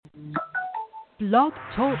Blog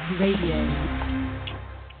Talk Radio.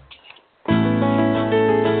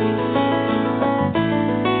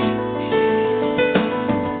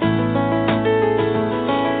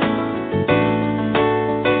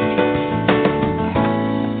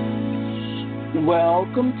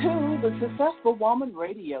 Welcome to the Successful Woman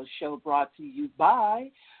Radio Show, brought to you by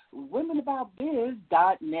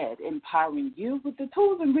WomenAboutBiz.net, empowering you with the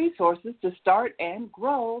tools and resources to start and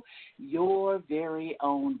grow your very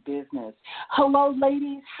own business. Hello,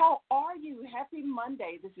 ladies. How are you? Happy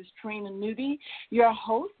Monday. This is Trina Newby, your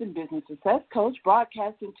host and business success coach,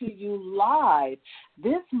 broadcasting to you live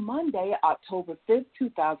this Monday, October 5th,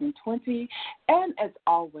 2020, and as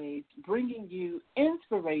always, bringing you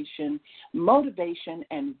inspiration, motivation,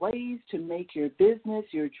 and ways to make your business,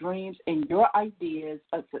 your dreams, and your ideas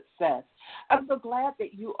a success. I'm so glad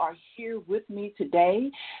that you are here with me today.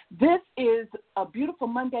 This is a beautiful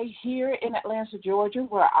Monday here in Atlanta, Georgia,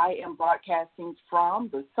 where I am broadcasting from.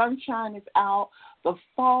 The sunshine is out. The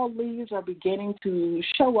fall leaves are beginning to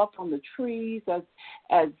show up on the trees as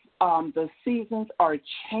the seasons are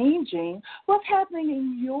changing. What's happening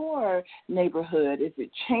in your neighborhood? Is it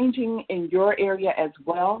changing in your area as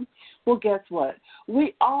well? Well, guess what?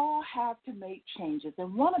 We all have to make changes.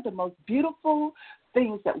 And one of the most beautiful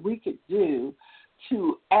things that we could do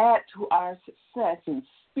to add to our success and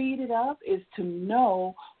speed it up is to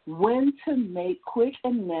know when to make quick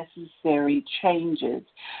and necessary changes.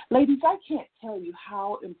 Ladies, I can't tell you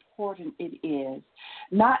how important it is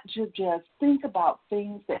not to just think about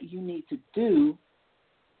things that you need to do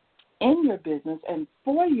in your business and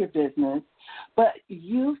for your business, but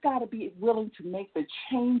you've got to be willing to make the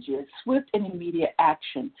changes, swift and immediate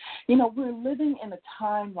action. You know, we're living in a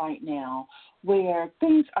time right now where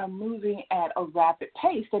things are moving at a rapid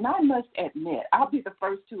pace, and I must admit, I'll be the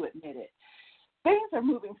first to admit it. Things are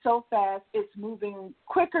moving so fast, it's moving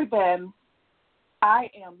quicker than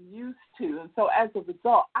I am used to. And so as a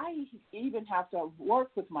result, I even have to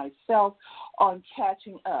work with myself on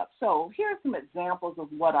catching up. So here are some examples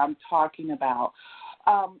of what I'm talking about.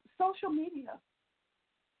 Social media,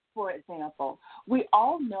 for example. We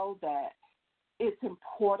all know that it's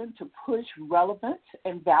important to push relevant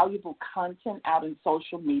and valuable content out in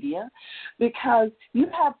social media because you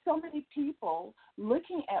have so many people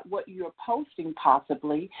looking at what you're posting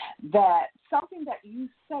possibly that something that you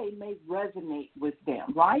say may resonate with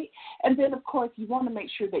them, right? And then, of course, you want to make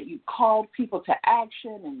sure that you call people to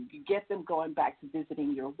action and you get them going back to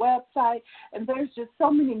visiting your website. And there's just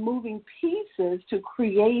so many moving pieces to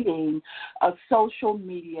creating a social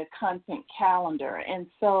media content calendar. And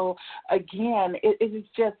so, again, it is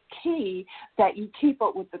just key that you keep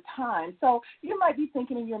up with the time. So you might be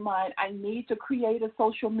thinking in your mind, I need to create a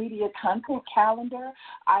social media content calendar.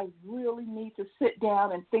 I really need to sit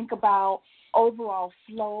down and think about overall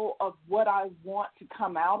flow of what I want to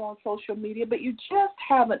come out on social media, but you just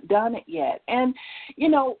haven't done it yet. And, you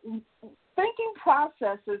know, thinking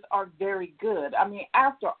processes are very good. I mean,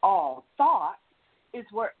 after all, thought is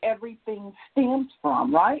where everything stems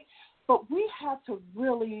from, right? But we have to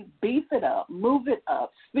really beef it up, move it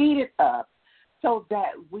up, speed it up, so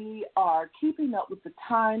that we are keeping up with the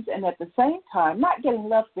times and at the same time not getting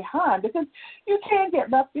left behind, because you can get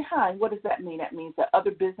left behind. What does that mean? That means that other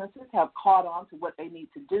businesses have caught on to what they need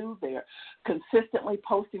to do. They're consistently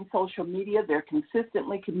posting social media. They're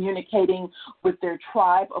consistently communicating with their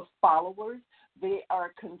tribe of followers. They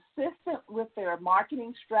are consistent with their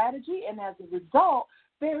marketing strategy, and as a result,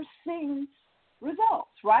 they're seeing results,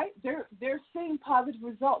 right? They're seeing positive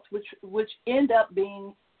results, which end up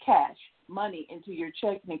being cash, money into your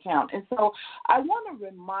checking account. And so I want to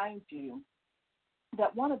remind you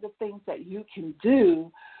that one of the things that you can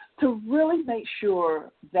do to really make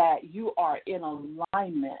sure that you are in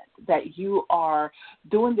alignment, that you are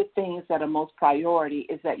doing the things that are most priority,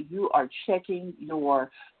 is that you are checking your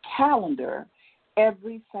calendar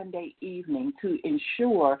every Sunday evening to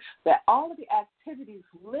ensure that all of the activities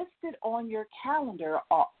listed on your calendar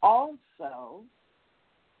are also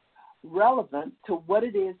relevant to what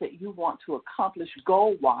it is that you want to accomplish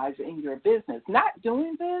goal-wise in your business. Not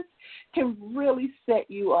doing this can really set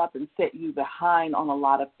you up and set you behind on a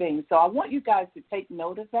lot of things. So I want you guys to take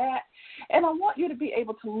note of that, and I want you to be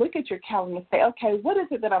able to look at your calendar and say, okay, what is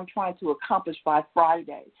it that I'm trying to accomplish by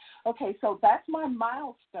Friday? Okay, so that's my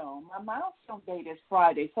milestone. My milestone date is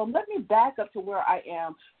Friday. So let me back up to where I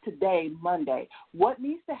am today, Monday. What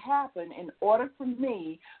needs to happen in order for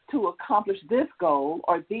me to accomplish this goal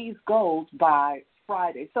or these goals by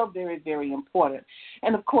Friday? So very, very important.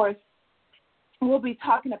 And, of course, we'll be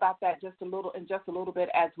talking about that in just a little bit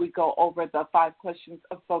as we go over the 5 questions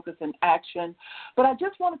of focus and action. But I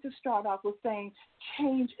just wanted to start off with saying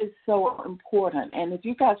change is so important. And if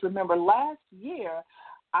you guys remember last year,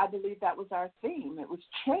 I believe that was our theme. It was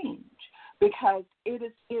change, because it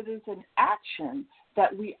is an action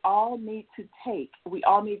that we all need to take. We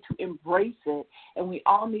all need to embrace it, and we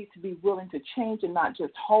all need to be willing to change and not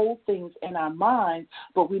just hold things in our minds,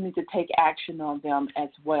 but we need to take action on them as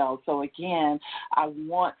well. So again, I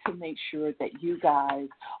want to make sure that you guys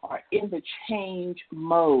are in the change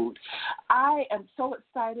mode. I am so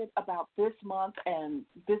excited about this month, and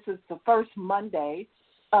this is the first Monday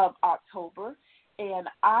of October. And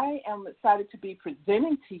I am excited to be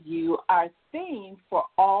presenting to you our theme for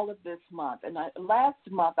all of this month. And last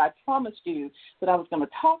month, I promised you that I was going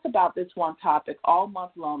to talk about this one topic all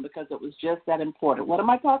month long because it was just that important. What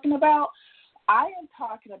am I talking about? I am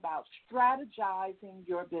talking about strategizing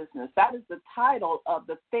your business. That is the title of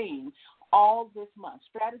the theme all this month,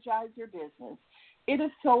 Strategize Your Business. It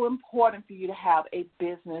is so important for you to have a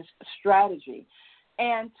business strategy,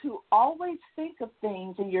 and to always think of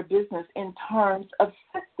things in your business in terms of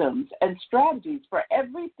systems and strategies. For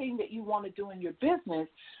everything that you want to do in your business,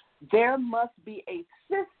 there must be a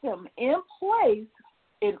system in place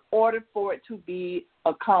in order for it to be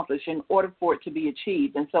accomplished, in order for it to be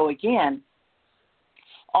achieved. And so, again,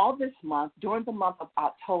 all this month, during the month of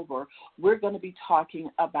October, we're going to be talking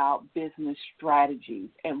about business strategies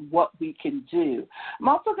and what we can do. I'm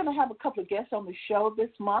also going to have a couple of guests on the show this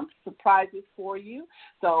month, surprises for you.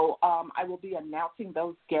 So I will be announcing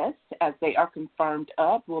those guests as they are confirmed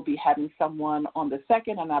up. We'll be having someone on the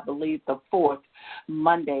 2nd and I believe the 4th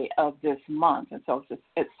Monday of this month. And so just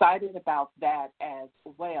excited about that as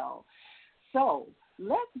well. So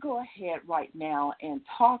let's go ahead right now and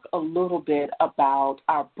talk a little bit about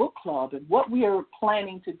our book club and what we are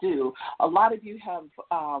planning to do. A lot of you have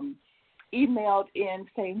emailed in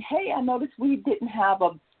saying, hey, I noticed we didn't have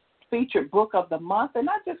a featured book of the month, and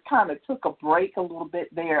I just kind of took a break a little bit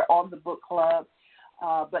there on the book club.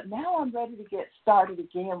 But now I'm ready to get started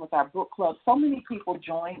again with our book club. So many people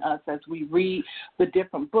join us as we read the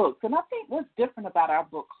different books. And I think what's different about our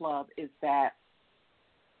book club is that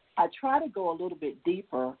I try to go a little bit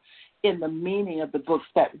deeper in the meaning of the books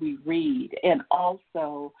that we read, and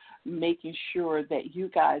also making sure that you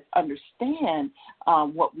guys understand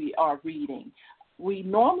what we are reading. We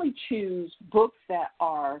normally choose books that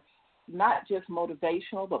are not just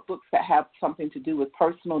motivational, but books that have something to do with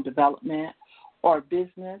personal development or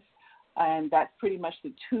business. And that's pretty much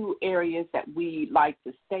the 2 areas that we like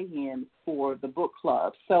to stay in for the book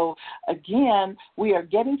club. So, again, we are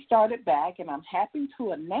getting started back, and I'm happy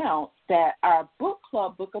to announce that our book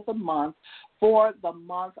club book of the month for the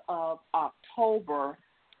month of October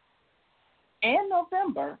and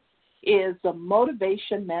November is The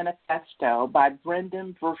Motivation Manifesto by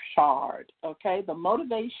Brendon Burchard. Okay, The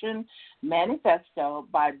Motivation Manifesto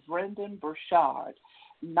by Brendon Burchard.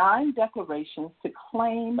 9 declarations to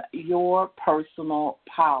claim your personal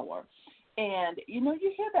power. And, you know,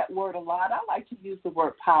 you hear that word a lot. I like to use the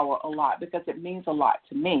word power a lot because it means a lot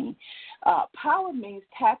to me. Power means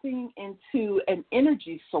tapping into an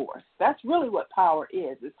energy source. That's really what power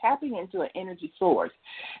is. It's tapping into an energy source.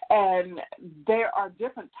 And there are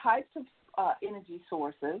different types of energy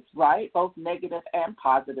sources, right, both negative and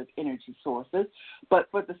positive energy sources. But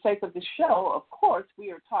for the sake of the show, of course,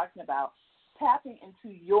 we are talking about tapping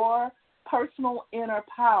into your personal inner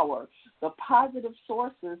power, the positive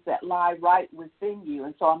sources that lie right within you.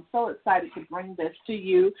 And so I'm so excited to bring this to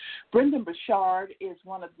you. Brendon Burchard is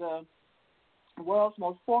one of the world's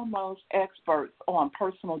most foremost experts on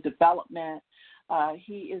personal development.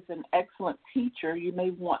 He is an excellent teacher. You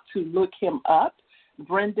may want to look him up.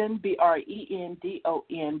 Brendon, Brendon,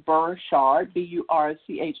 Burchard, Burchard.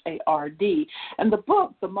 And the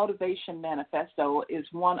book, The Motivation Manifesto, is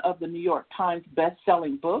one of the New York Times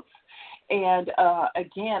best-selling books. And,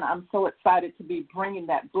 again, I'm so excited to be bringing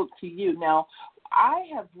that book to you. Now, I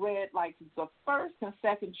have read, like, the first and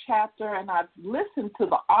second chapter, and I've listened to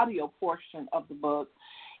the audio portion of the book,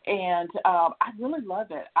 and I really love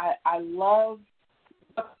it. I love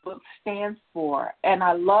what the book stands for, and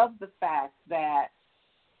I love the fact that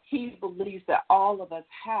he believes that all of us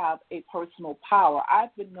have a personal power.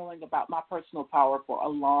 I've been knowing about my personal power for a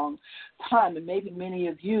long time, and maybe many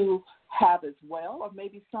of you have as well, or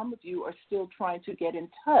maybe some of you are still trying to get in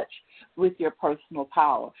touch with your personal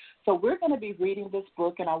power. So we're going to be reading this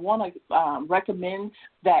book, and I want to recommend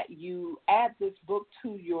that you add this book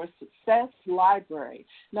to your Success Library.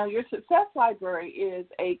 Now, your Success Library is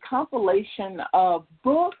a compilation of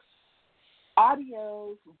books,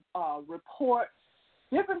 audios, reports,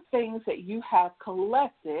 different things that you have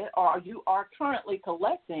collected or you are currently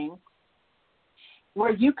collecting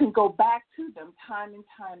where you can go back to them time and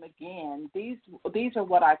time again. These are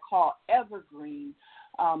what I call evergreen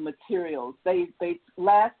materials. They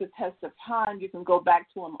last the test of time. You can go back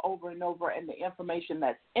to them over and over, and the information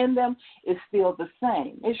that's in them is still the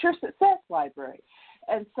same. It's your success library.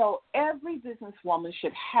 And so every businesswoman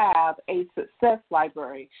should have a success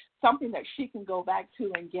library, something that she can go back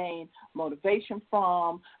to and gain motivation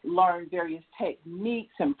from, learn various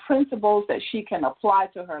techniques and principles that she can apply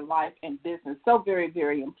to her life and business. So very,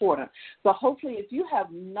 very important. So hopefully if you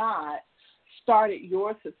have not started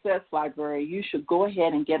your success library, you should go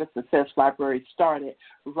ahead and get a success library started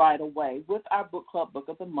right away with our book club book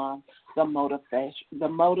of the month, the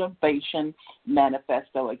Motivation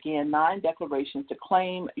Manifesto. Again, 9 declarations to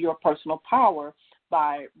claim your personal power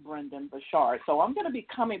by Brendon Burchard. So I'm going to be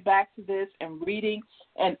coming back to this and reading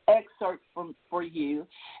an excerpt for you.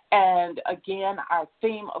 And again, our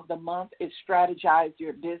theme of the month is Strategize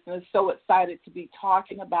Your Business. So excited to be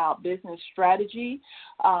talking about business strategy.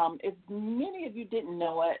 If many of you didn't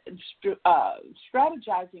know it,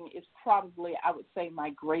 strategizing is probably, I would say,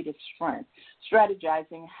 my greatest strength.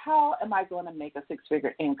 Strategizing, how am I going to make a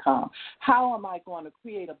 6-figure income? How am I going to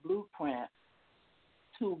create a blueprint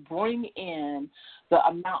to bring in the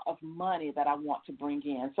amount of money that I want to bring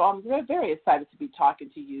in? So I'm very, very excited to be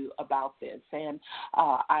talking to you about this. And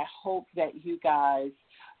I hope that you guys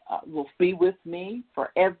will be with me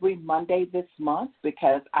for every Monday this month,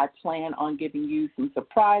 because I plan on giving you some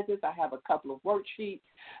surprises. I have a couple of worksheets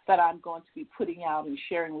that I'm going to be putting out and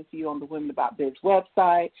sharing with you on the Women About Biz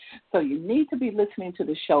website. So you need to be listening to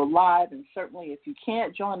the show live, and certainly if you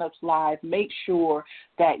can't join us live, make sure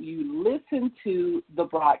that you listen to the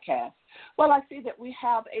broadcast. Well, I see that we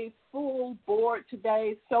have a full board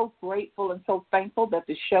today. So grateful and so thankful that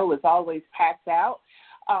the show is always packed out.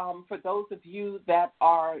 For those of you that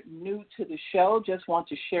are new to the show, just want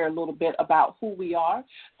to share a little bit about who we are.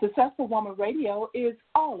 Successful Woman Radio is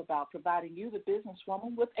all about providing you, the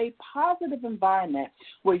businesswoman, with a positive environment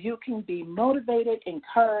where you can be motivated,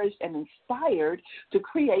 encouraged, and inspired to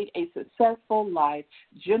create a successful life,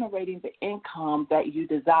 generating the income that you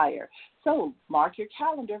desire. So mark your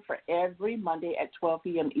calendar for every Monday at 12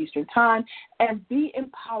 p.m. Eastern Time and be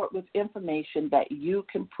empowered with information that you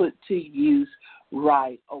can put to use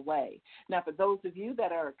right away. Now, for those of you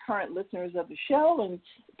that are current listeners of the show, and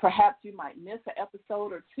perhaps you might miss an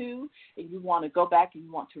episode or two and you want to go back and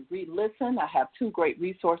you want to re-listen, I have 2 great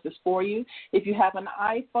resources for you. If you have an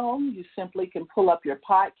iPhone, you simply can pull up your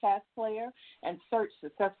podcast player and search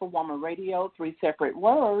Successful Woman Radio, 3 separate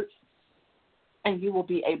words, and you will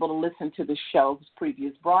be able to listen to the show's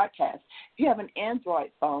previous broadcast. If you have an Android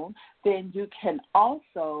phone, then you can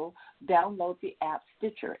also download the app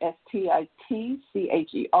Stitcher,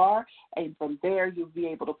 STITCHER, and from there you'll be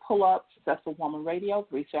able to pull up Successful Woman Radio,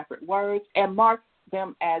 3 separate words, and mark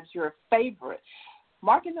them as your favorite.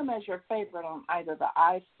 Marking them as your favorite on either the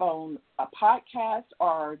iPhone podcast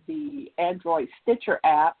or the Android Stitcher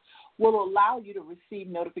app will allow you to receive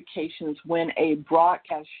notifications when a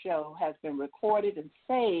broadcast show has been recorded and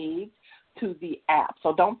saved to the app.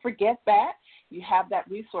 So don't forget that. You have that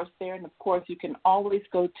resource there. And, of course, you can always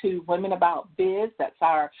go to Women About Biz. That's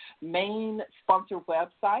our main sponsor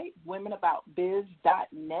website,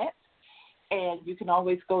 womenaboutbiz.net. And you can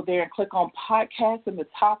always go there and click on podcast in the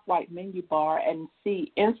top right menu bar and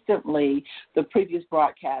see instantly the previous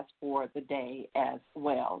broadcast for the day as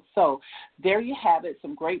well. So there you have it,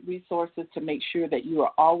 some great resources to make sure that you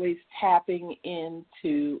are always tapping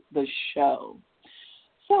into the show.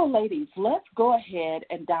 So, ladies, let's go ahead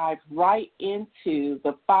and dive right into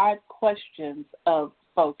the 5 questions of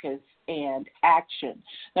focus and action.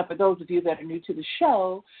 Now, for those of you that are new to the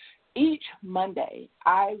show, each Monday,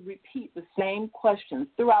 I repeat the same questions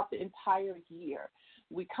throughout the entire year.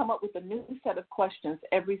 We come up with a new set of questions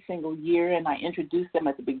every single year, and I introduce them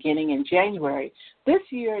at the beginning in January. This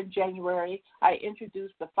year in January, I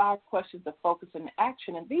introduced the 5 questions of focus and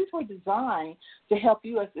action, and these were designed to help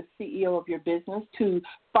you as the CEO of your business to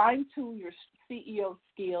fine-tune your CEO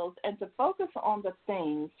skills and to focus on the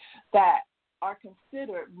things that are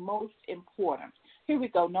considered most important. Here we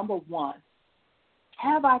go. Number 1.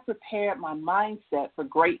 Have I prepared my mindset for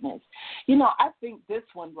greatness? You know, I think this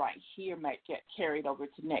one right here might get carried over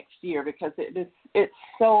to next year because it's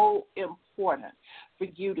so important for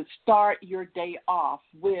you to start your day off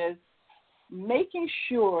with making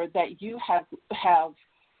sure that you have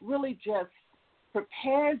really just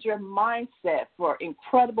prepares your mindset for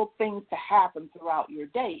incredible things to happen throughout your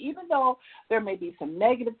day. Even though there may be some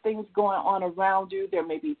negative things going on around you, there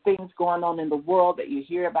may be things going on in the world that you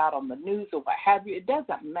hear about on the news or what have you, it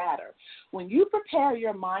doesn't matter. When you prepare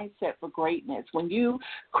your mindset for greatness, when you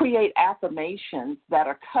create affirmations that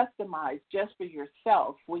are customized just for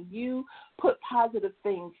yourself, when you put positive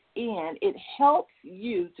things in, it helps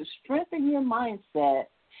you to strengthen your mindset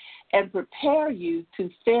and prepare you to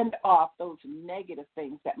fend off those negative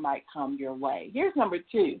things that might come your way. Here's number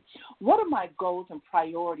 2. What are my goals and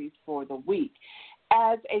priorities for the week?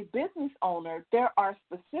 As a business owner, there are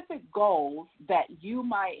specific goals that you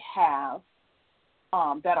might have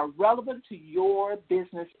that are relevant to your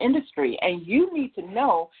business industry, and you need to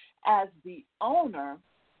know as the owner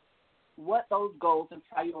what those goals and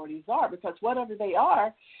priorities are, because whatever they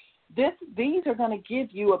are, these are going to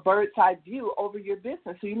give you a bird's eye view over your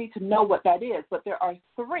business, so you need to know what that is. But there are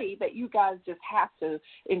 3 that you guys just have to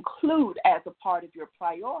include as a part of your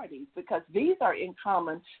priorities, because these are in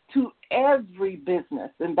common to every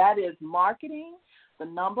business, and that is marketing, the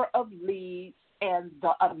number of leads, and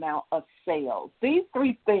the amount of sales. These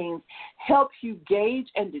 3 things help you gauge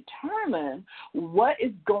and determine what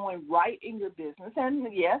is going right in your business and,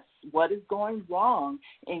 yes, what is going wrong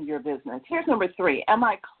in your business. Here's number 3. Am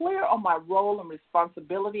I clear on my role and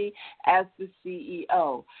responsibility as the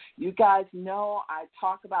CEO? You guys know I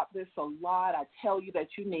talk about this a lot. I tell you that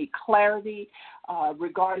you need clarity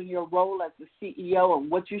regarding your role as the CEO and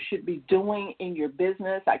what you should be doing in your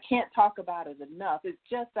business. I can't talk about it enough. It's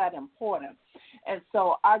just that important. And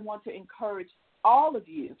so I want to encourage all of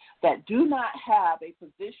you that do not have a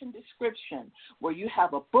position description where you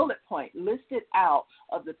have a bullet point listed out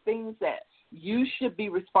of the things that you should be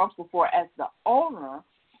responsible for as the owner,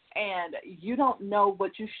 and you don't know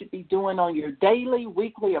what you should be doing on your daily,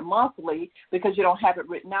 weekly, or monthly because you don't have it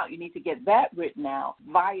written out. You need to get that written out.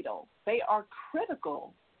 Vital. They are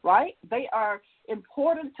critical, right? They are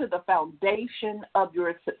important to the foundation of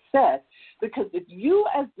your success, because if you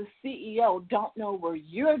as the CEO don't know where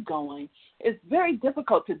you're going, it's very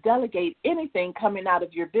difficult to delegate anything coming out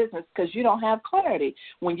of your business because you don't have clarity.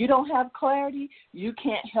 When you don't have clarity, you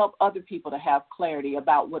can't help other people to have clarity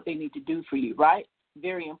about what they need to do for you, right?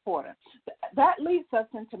 Very important. That leads us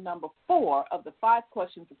into number 4 of the 5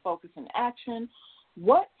 questions of focus and action.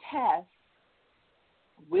 What tasks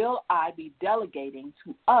will I be delegating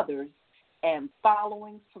to others and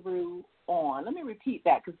following through on? Let me repeat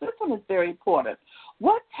that, because this one is very important.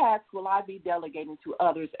 What tasks will I be delegating to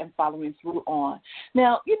others and following through on?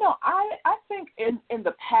 Now, I think in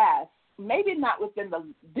the past, maybe not within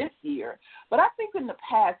this year, but I think in the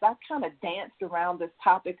past I've kind of danced around this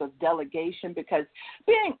topic of delegation because,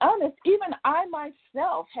 being honest, even I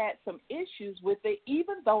myself had some issues with it,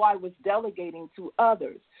 even though I was delegating to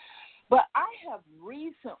others. But I have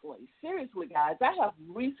recently, seriously, guys,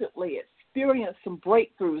 experienced some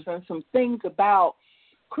breakthroughs and some things about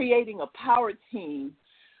creating a power team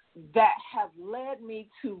that have led me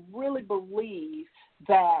to really believe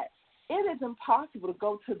that it is impossible to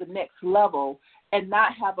go to the next level and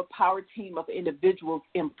not have a power team of individuals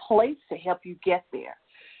in place to help you get there.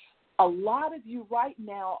 A lot of you right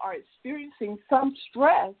now are experiencing some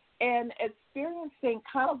stress and experiencing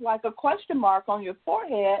kind of like a question mark on your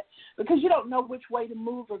forehead because you don't know which way to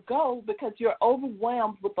move or go because you're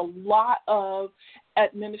overwhelmed with a lot of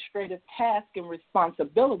administrative tasks and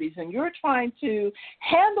responsibilities, and you're trying to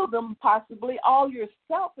handle them possibly all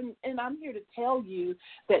yourself, and I'm here to tell you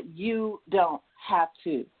that you don't have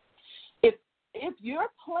to. If you're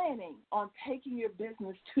planning on taking your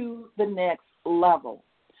business to the next level,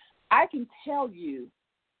 I can tell you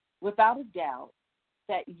without a doubt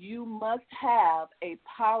that you must have a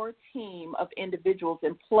power team of individuals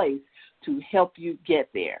in place to help you get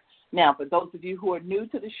there. Now, for those of you who are new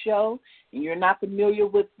to the show and you're not familiar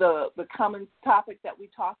with the common topic that we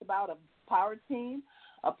talk about, a power team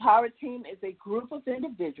is a group of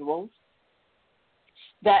individuals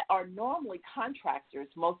that are normally contractors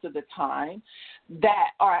most of the time, that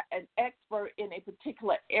are an expert in a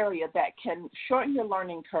particular area that can shorten your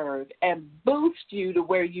learning curve and boost you to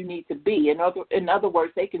where you need to be. In other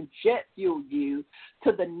words, they can jet fuel you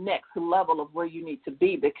to the next level of where you need to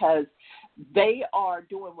be because they are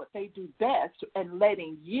doing what they do best and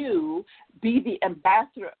letting you be the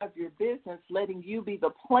ambassador of your business, letting you be the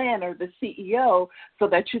planner, the CEO, so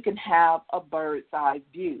that you can have a bird's eye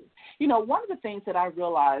view. You know, one of the things that I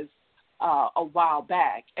realized a while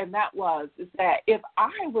back, and that is that if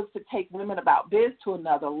I was to take Women About Biz to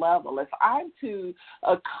another level, if I'm to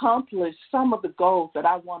accomplish some of the goals that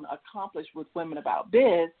I want to accomplish with Women About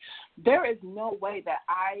Biz, there is no way that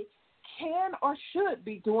I can or should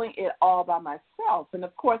be doing it all by myself. And,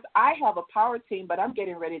 of course, I have a power team, but I'm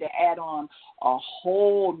getting ready to add on a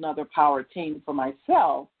whole nother power team for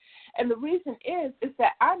myself. And the reason is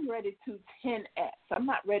that I'm ready to 10X. I'm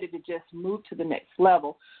not ready to just move to the next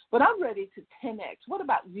level, but I'm ready to 10X. What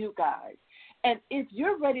about you guys? And if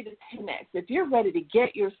you're ready to 10X, if you're ready to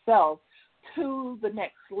get yourself to the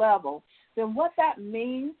next level, then what that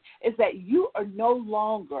means is that you are no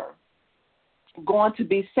longer going to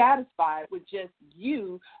be satisfied with just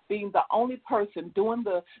you being the only person doing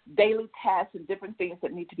the daily tasks and different things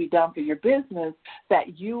that need to be done for your business,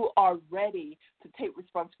 that you are ready to take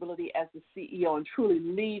responsibility as the CEO and truly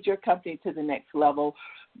lead your company to the next level,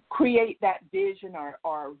 create that vision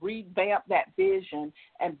or revamp that vision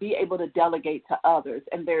and be able to delegate to others.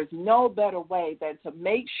 And there's no better way than to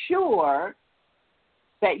make sure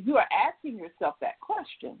that you are asking yourself that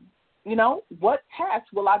question. You know, what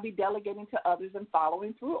tasks will I be delegating to others and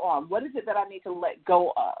following through on? What is it that I need to let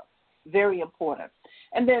go of? Very important.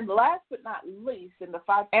 And then last but not least, in the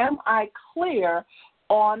 5, am I clear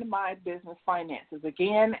on my business finances?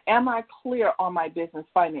 Again, am I clear on my business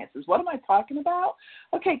finances? What am I talking about?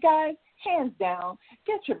 Okay, guys, hands down,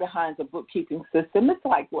 get your behind a bookkeeping system. It's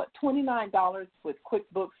like, what, $29 with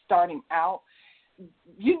QuickBooks starting out.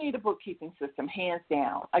 You need a bookkeeping system, hands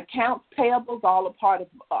down. Accounts payables, all a part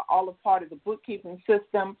of the bookkeeping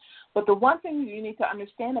system. But the one thing you need to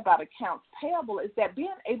understand about accounts payable is that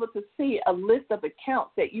being able to see a list of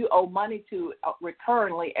accounts that you owe money to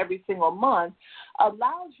recurrently every single month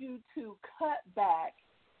allows you to cut back,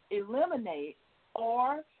 eliminate,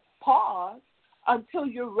 or pause until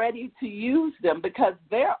you're ready to use them, because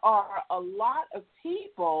there are a lot of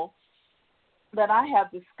people that I have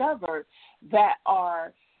discovered that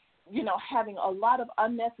are, you know, having a lot of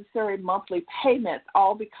unnecessary monthly payments,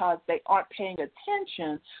 all because they aren't paying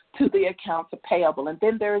attention to the accounts payable. And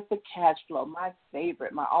then there's the cash flow, my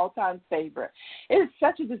favorite, my all-time favorite. It is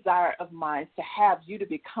such a desire of mine to have you to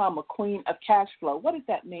become a queen of cash flow. What does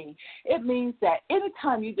that mean? It means that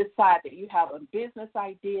anytime you decide that you have a business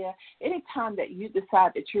idea, anytime that you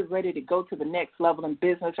decide that you're ready to go to the next level in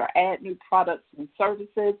business or add new products and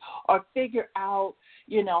services or figure out,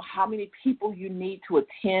 you know, how many people you need to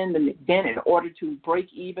attend an event in order to break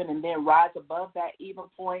even and then rise above that even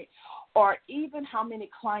point, or even how many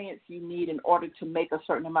clients you need in order to make a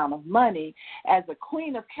certain amount of money, as a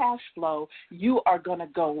queen of cash flow, you are going to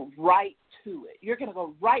go right to it. You're going to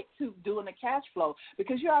go right to doing the cash flow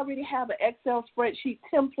because you already have an Excel spreadsheet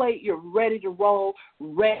template. You're ready to roll,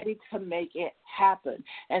 ready to make it happen.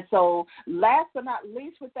 And so last but not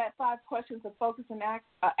least, with that 5 questions of focus and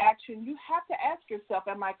action, you have to ask yourself,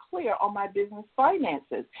 am I clear on my business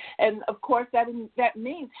finances? And, of course, that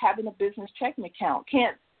means having a business checking account.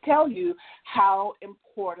 Can't tell you how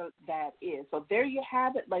important that is. So there you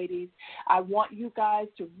have it, ladies. I want you guys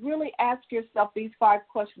to really ask yourself these 5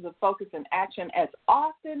 questions of focus and action as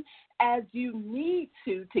often as you need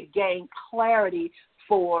to gain clarity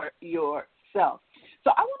for yourself. So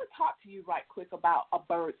I want to talk to you right quick about a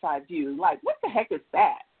bird's eye view. Like, what the heck is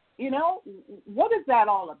that? You know, what is that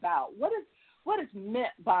all about? What is meant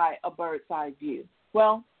by a bird's eye view?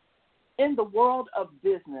 Well, in the world of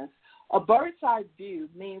business, a bird's eye view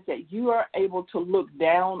means that you are able to look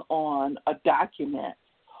down on a document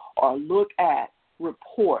or look at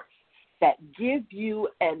reports that give you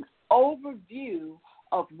an overview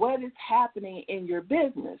of what is happening in your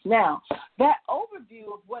business. Now, that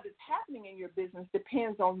overview of what is happening in your business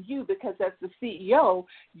depends on you, because as the CEO,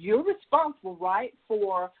 you're responsible, right,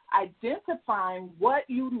 for identifying what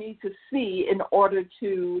you need to see in order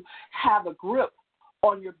to have a grip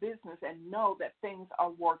on your business and know that things are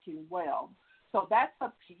working well. So that's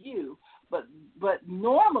up to you. But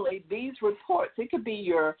normally these reports, it could be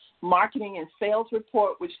your marketing and sales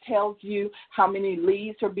report, which tells you how many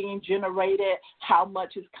leads are being generated, how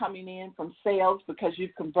much is coming in from sales because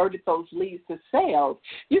you've converted those leads to sales.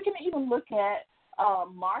 You can even look at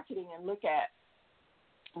marketing and look at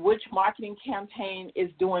which marketing campaign is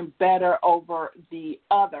doing better over the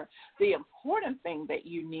other. The important thing that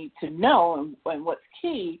you need to know, and what's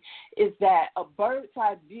key, is that a bird's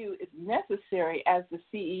eye view is necessary as the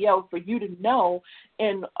CEO for you to know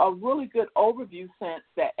in a really good overview sense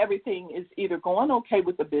that everything is either going okay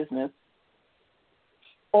with the business,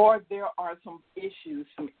 or there are some issues,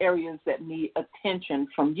 some areas that need attention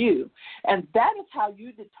from you. And that is how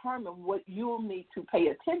you determine what you'll need to pay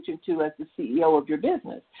attention to as the CEO of your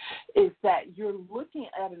business, is that you're looking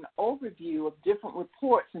at an overview of different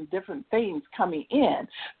reports and different things coming in.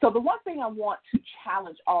 So the one thing I want to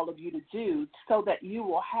challenge all of you to do so that you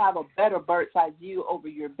will have a better bird's eye view over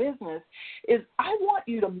your business is I want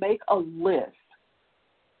you to make a list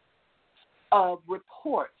of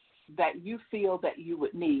reports that you feel that you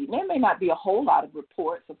would need. And there may not be a whole lot of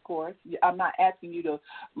reports, of course. I'm not asking you to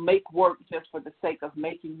make work just for the sake of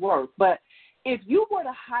making work. But if you were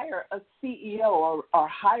to hire a CEO or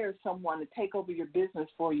hire someone to take over your business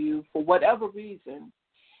for you for whatever reason,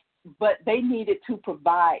 but they needed to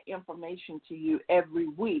provide information to you every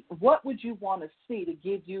week, what would you want to see to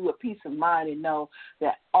give you a peace of mind and know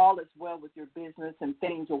that all is well with your business and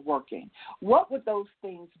things are working? What would those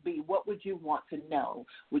things be? What would you want to know?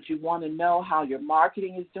 Would you want to know how your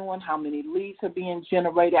marketing is doing, how many leads are being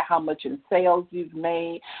generated, how much in sales you've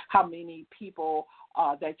made, how many people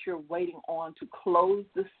that you're waiting on to close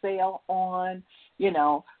the sale on? You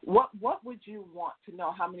know, what would you want to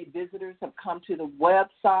know? How many visitors have come to the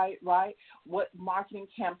website, right? What marketing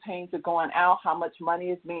campaigns are going out? How much money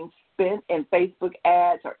is being spent in Facebook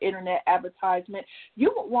ads or internet advertisement?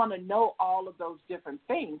 You would want to know all of those different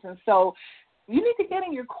things. And so you need to get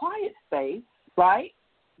in your quiet space, right?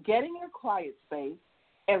 Get in your quiet space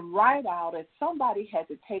and write out, if somebody had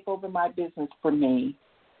to take over my business for me,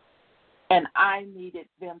 and I needed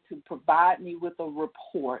them to provide me with a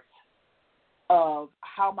report of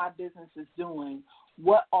how my business is doing,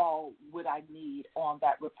 what all would I need on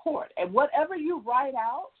that report? And whatever you write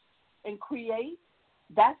out and create,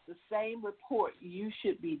 that's the same report you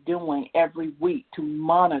should be doing every week to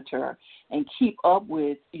monitor and keep up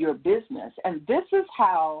with your business. And this is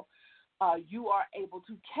how you are able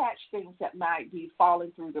to catch things that might be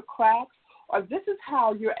falling through the cracks, or this is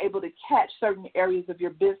how you're able to catch certain areas of your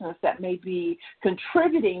business that may be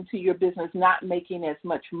contributing to your business not making as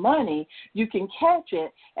much money. You can catch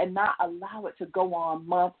it and not allow it to go on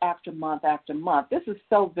month after month after month. This is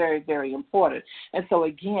so very, very important. And so,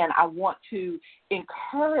 again, I want to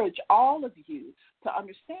encourage all of you to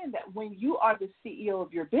understand that when you are the CEO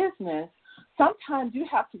of your business, sometimes you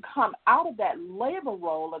have to come out of that labor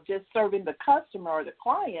role of just serving the customer or the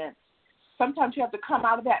client. Sometimes you have to come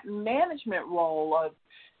out of that management role of,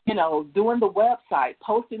 you know, doing the website,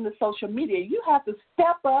 posting the social media. You have to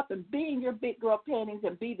step up and be in your big girl panties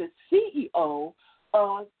and be the CEO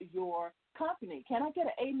of your company. Can I get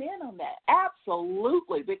an amen on that?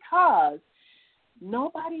 Absolutely, because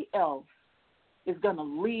nobody else is going to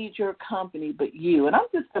lead your company but you. And I'm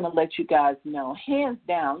just going to let you guys know, hands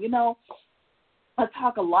down, you know, I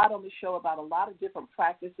talk a lot on the show about a lot of different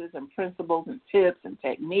practices and principles and tips and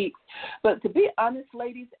techniques. But to be honest,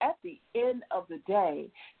 ladies, at the end of the day,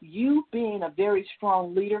 you being a very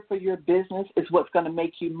strong leader for your business is what's going to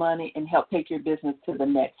make you money and help take your business to the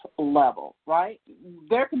next level, right?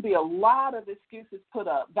 There can be a lot of excuses put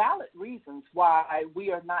up, valid reasons why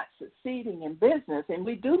we are not succeeding in business, and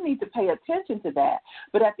we do need to pay attention to that.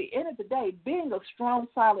 But at the end of the day, being a strong,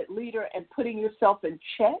 solid leader and putting yourself in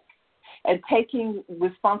check and taking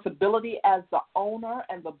responsibility as the owner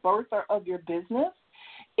and the birther of your business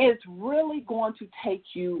is really going to take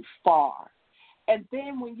you far. And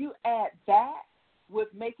then when you add that with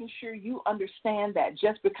making sure you understand that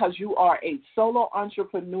just because you are a solo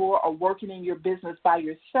entrepreneur or working in your business by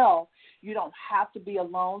yourself, you don't have to be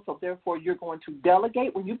alone, so therefore you're going to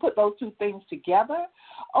delegate. When you put those two things together,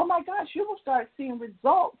 oh my gosh, you will start seeing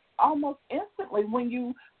results almost instantly when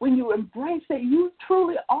you embrace that you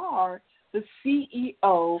truly are the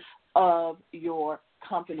CEO of your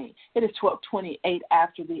company. It is 12:28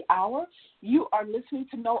 after the hour. You are listening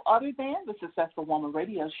to no other than the Successful Woman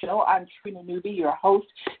Radio Show. I'm Trina Newby, your host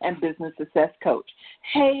and business success coach.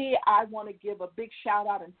 Hey, I want to give a big shout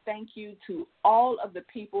out and thank you to all of the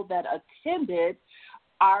people that attended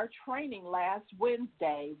our training last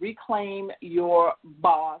Wednesday, Reclaim Your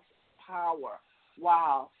Boss Power.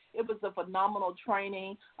 Wow. It was a phenomenal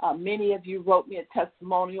training. Many of you wrote me a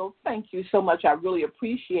testimonial. Thank you so much. I really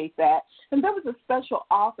appreciate that. And there was a special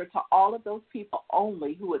offer to all of those people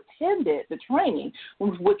only who attended the training,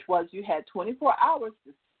 which was you had 24 hours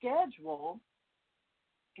to schedule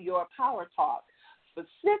your power talk,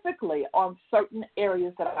 specifically on certain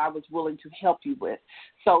areas that I was willing to help you with.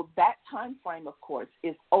 So that time frame, of course,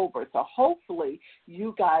 is over. So hopefully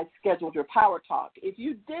you guys scheduled your power talk. If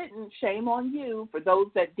you didn't, shame on you. For those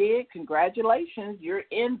that did, congratulations, you're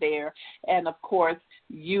in there. And, of course,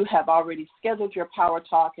 you have already scheduled your power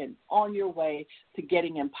talk and on your way to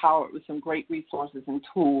getting empowered with some great resources and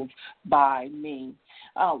tools by me.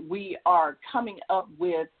 We are coming up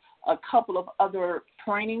with a couple of other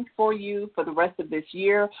trainings for you for the rest of this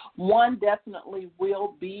year. One definitely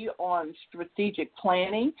will be on strategic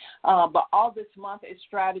planning, but all this month is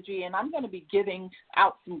strategy, and I'm going to be giving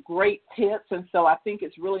out some great tips, and so I think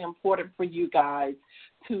it's really important for you guys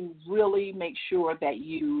to really make sure that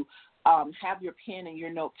you have your pen and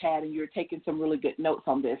your notepad and you're taking some really good notes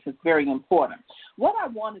on this. It's very important. What I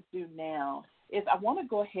want to do now is I want to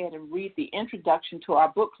go ahead and read the introduction to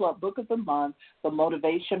our book club book of the month, The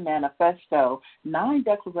Motivation Manifesto, 9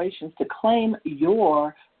 Declarations to Claim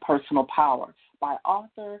Your Personal Power by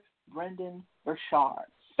author Brendan Burchard.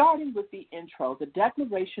 Starting with the intro, the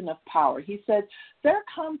Declaration of Power. He says, there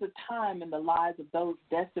comes a time in the lives of those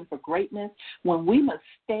destined for greatness when we must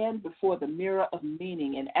stand before the mirror of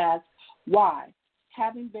meaning and ask, why,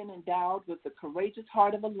 having been endowed with the courageous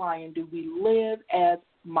heart of a lion, do we live as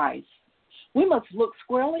mice? We must look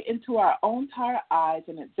squarely into our own tired eyes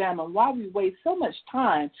and examine why we waste so much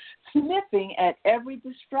time sniffing at every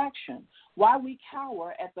distraction, why we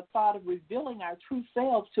cower at the thought of revealing our true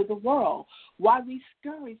selves to the world, why we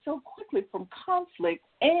scurry so quickly from conflict,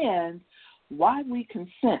 and why we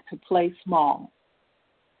consent to play small.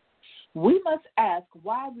 We must ask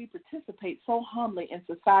why we participate so humbly in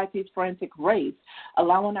society's frantic race,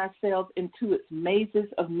 allowing ourselves into its mazes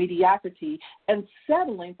of mediocrity and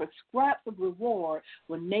settling for scraps of reward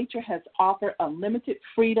when nature has offered unlimited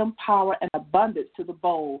freedom, power, and abundance to the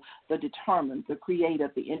bold, the determined, the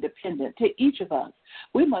creative, the independent, to each of us.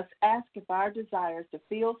 We must ask if our desires to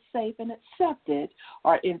feel safe and accepted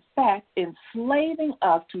are in fact enslaving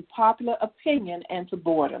us to popular opinion and to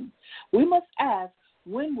boredom. We must ask,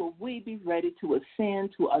 when will we be ready to ascend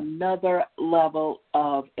to another level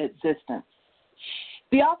of existence?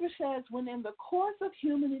 The author says, when in the course of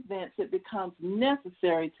human events it becomes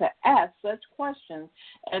necessary to ask such questions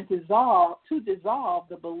and to dissolve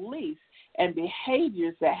the beliefs and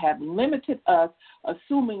behaviors that have limited us,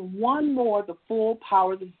 assuming one more the full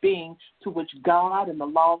powers of being to which God and the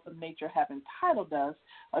laws of nature have entitled us,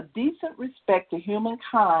 a decent respect to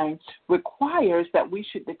humankind requires that we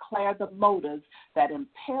should declare the motives that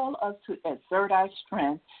impel us to exert our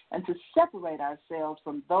strength and to separate ourselves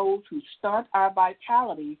from those who stunt our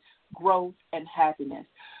vitality, growth, and happiness.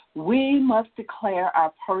 We must declare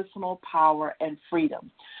our personal power and freedom.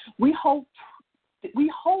 We hold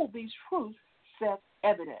these truths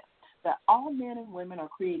self-evident, that all men and women are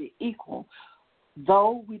created equal,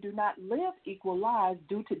 though we do not live equal lives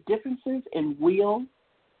due to differences in will,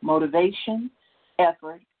 motivation,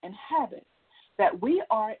 effort, and habit, that we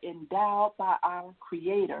are endowed by our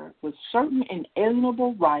Creator with certain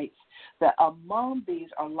inalienable rights, that among these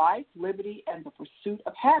are life, liberty, and the pursuit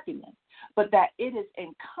of happiness, but that it is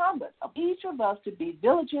incumbent on each of us to be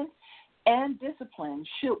vigilant and disciplined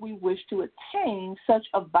should we wish to attain such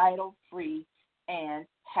a vital, free, and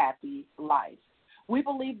happy life. We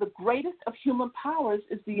believe the greatest of human powers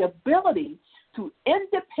is the ability to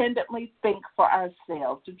independently think for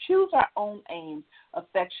ourselves, to choose our own aims,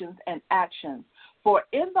 affections, and actions. For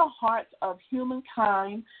in the hearts of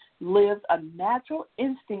humankind lives a natural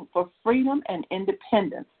instinct for freedom and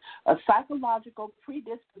independence, a psychological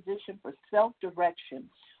predisposition for self-direction,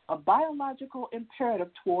 a biological imperative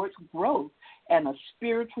towards growth, and a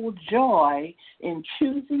spiritual joy in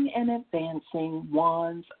choosing and advancing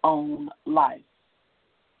one's own life.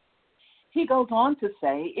 He goes on to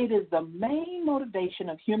say, it is the main motivation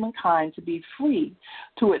of humankind to be free,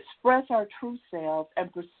 to express our true selves and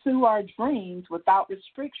pursue our dreams without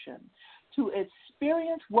restriction, to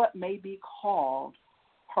experience what may be called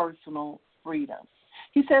personal freedom.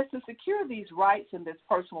 He says to secure these rights and this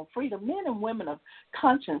personal freedom, men and women of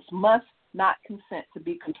conscience must not consent to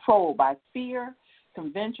be controlled by fear,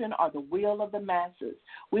 convention, or the will of the masses.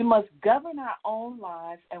 We must govern our own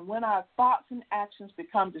lives, and when our thoughts and actions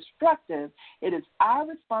become destructive, it is our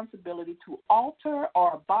responsibility to alter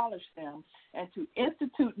or abolish them and to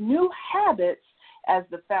institute new habits as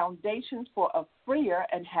the foundations for a freer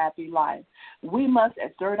and happy life. We must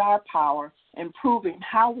exert our power, improving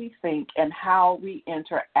how we think and how we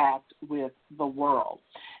interact with the world.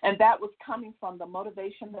 And that was coming from the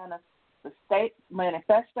Motivation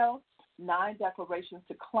Manifesto, 9 Declarations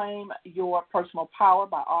to Claim Your Personal Power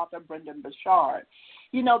by author Brendan Burchard.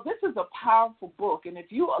 You know, this is a powerful book, and if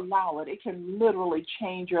you allow it, it can literally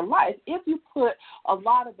change your life if you put a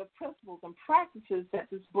lot of the principles and practices that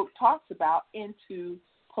this book talks about into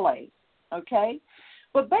play, okay?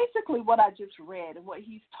 But basically what I just read and what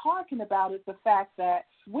he's talking about is the fact that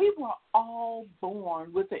we were all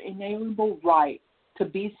born with the inalienable right to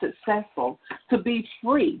be successful, to be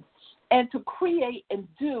free, and to create and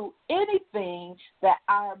do anything that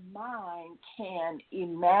our mind can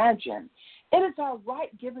imagine. It is our right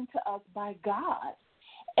given to us by God.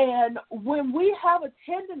 And when we have a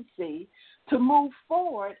tendency to move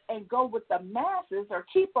forward and go with the masses or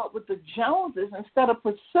keep up with the Joneses instead of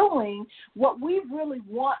pursuing what we really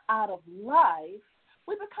want out of life,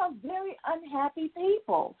 we become very unhappy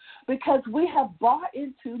people because we have bought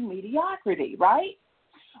into mediocrity, right?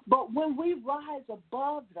 But when we rise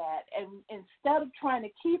above that, and instead of trying to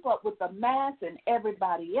keep up with the mass and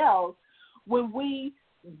everybody else, when we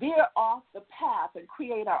veer off the path and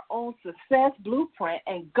create our own success blueprint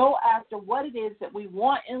and go after what it is that we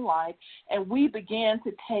want in life, and we begin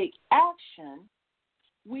to take action,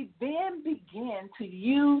 we then begin to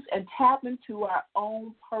use and tap into our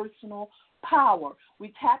own personal power.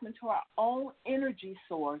 We tap into our own energy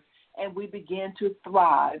source, and we begin to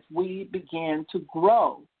thrive. We begin to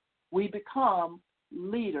grow. We become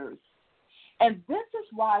leaders. And this is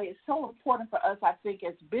why it's so important for us, I think,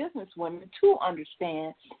 as businesswomen to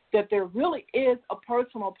understand that there really is a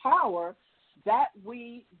personal power that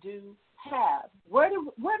we do have. Where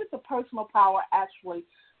does the personal power actually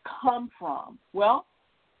come from? Well,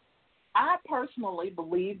 I personally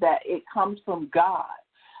believe that it comes from God.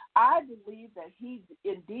 I believe that he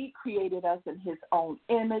indeed created us in his own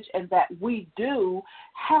image and that we do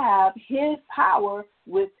have his power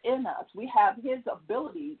within us. We have his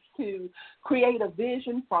ability to create a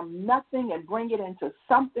vision from nothing and bring it into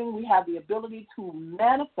something. We have the ability to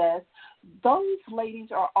manifest. Those,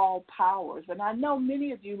 ladies, are all powers. And I know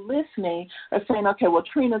many of you listening are saying, okay, well,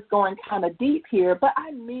 Trina's going kind of deep here, but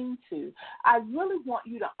I mean to. I really want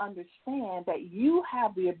you to understand that you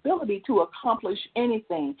have the ability to accomplish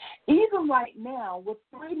anything. Even right now, with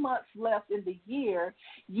 3 months left in the year,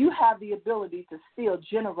 you have the ability to still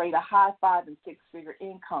generate a high 5- and 6-figure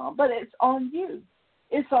income. But it's on you.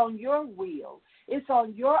 It's on your will. It's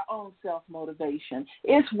on your own self-motivation.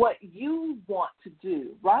 It's what you want to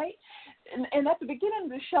do, right? And at the beginning of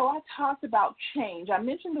the show, I talked about change. I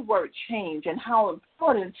mentioned the word change and how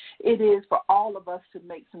important it is for all of us to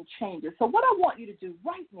make some changes. So what I want you to do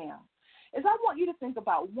right now is I want you to think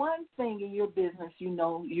about one thing in your business you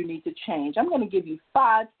know you need to change. I'm going to give you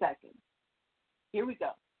 5 seconds. Here we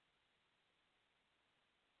go.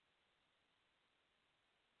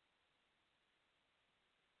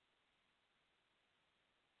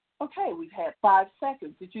 Okay, we've had 5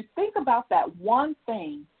 seconds. Did you think about that one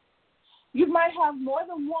thing? You might have more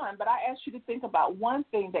than one, but I asked you to think about one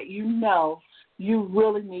thing that you know you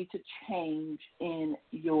really need to change in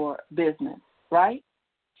your business, right?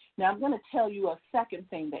 Now, I'm going to tell you a second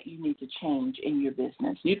thing that you need to change in your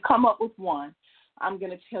business. You've come up with one. I'm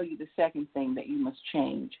going to tell you the second thing that you must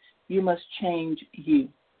change. You must change you.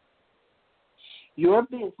 Your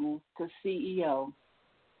business to CEO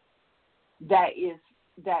that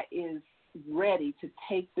is ready to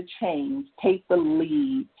take the change, take the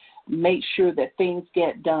lead, make sure that things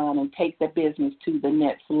get done, and take the business to the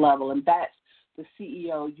next level. And that's the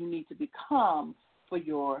CEO you need to become for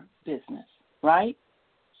your business, right?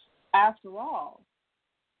 After all,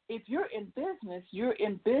 if you're in business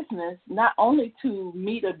not only to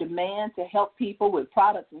meet a demand to help people with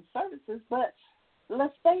products and services, but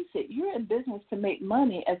let's face it, you're in business to make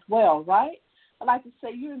money as well, right? I like to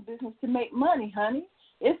say you're in business to make money, honey.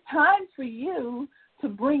 It's time for you to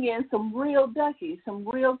bring in some real duckies, some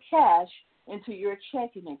real cash into your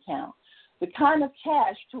checking account. The kind of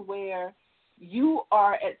cash to where you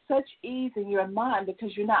are at such ease in your mind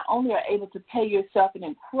because you not only are able to pay yourself an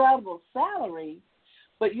incredible salary,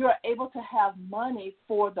 but you're able to have money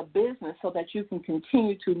for the business so that you can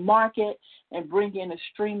continue to market and bring in a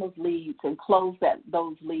stream of leads and close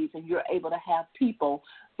those leads, and you're able to have people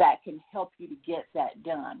that can help you to get that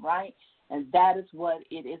done, right? And that is what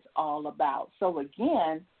it is all about. So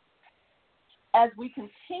again, as we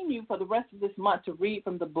continue for the rest of this month to read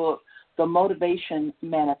from the book, The Motivation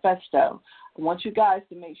Manifesto, I want you guys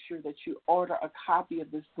to make sure that you order a copy of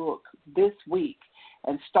this book this week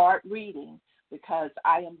and start reading, because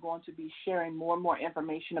I am going to be sharing more and more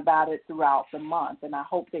information about it throughout the month. And I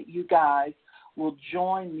hope that you guys will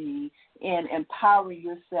join me in empowering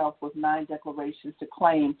yourself with 9 declarations to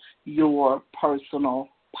claim your personal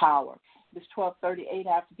power. It's 12:38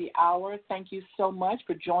 after the hour. Thank you so much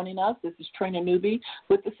for joining us. This is Trina Newby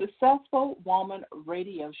with the Successful Woman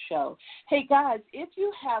Radio Show. Hey, guys, if you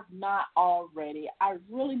have not already, I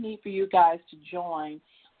really need for you guys to join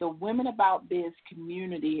the Women About Biz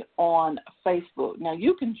community on Facebook. Now,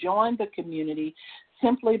 you can join the community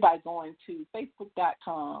simply by going to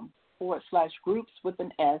facebook.com/groups with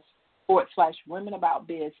an S/Women About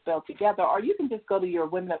Biz spelled together, or you can just go to your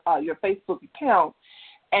your Facebook account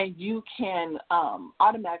and you can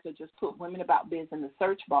automatically just put Women About Biz in the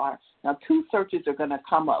search bar. Now, 2 searches are going to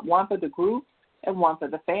come up, one for the group and one for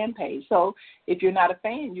the fan page. So if you're not a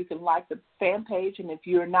fan, you can like the fan page, and if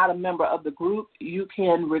you're not a member of the group, you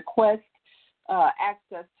can request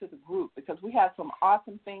access to the group, because we have some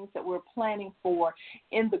awesome things that we're planning for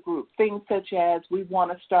in the group. Things such as we want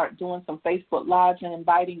to start doing some Facebook Lives and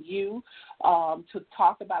inviting you to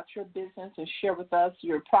talk about your business and share with us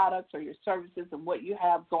your products or your services and what you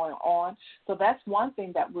have going on. So that's one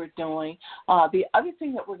thing that we're doing. The other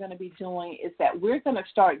thing that we're going to be doing is that we're going to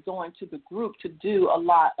start going to the group to do a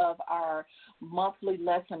lot of our monthly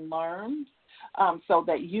lesson learned. So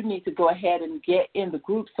that you need to go ahead and get in the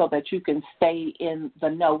group so that you can stay in the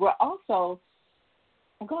know. We're also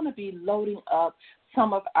going to be loading up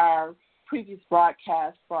some of our previous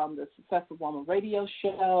broadcasts from the Successful Woman Radio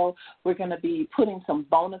Show. We're going to be putting some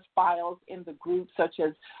bonus files in the group, such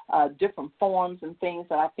as different forms and things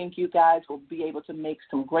that I think you guys will be able to make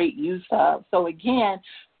some great use of. So, again,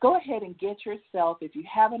 go ahead and get yourself, if you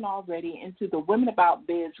haven't already, into the Women About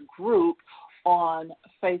Biz group on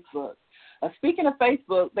Facebook. Speaking of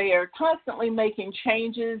Facebook, they are constantly making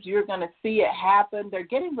changes. You're going to see it happen. They're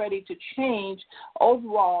getting ready to change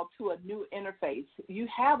overall to a new interface. You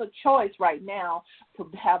have a choice right now to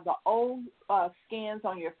have the old scans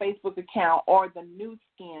on your Facebook account or the new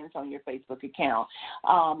scans on your Facebook account.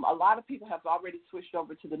 A lot of people have already switched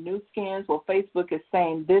over to the new scans. Well, Facebook is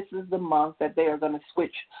saying this is the month that they are going to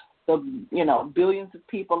switch the billions of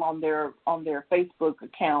people on their Facebook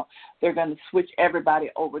account. They're going to switch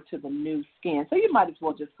everybody over to the new skin. So you might as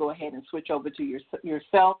well just go ahead and switch over to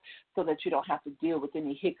yourself so that you don't have to deal with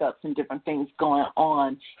any hiccups and different things going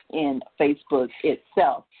on in Facebook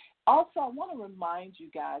itself. Also, I want to remind you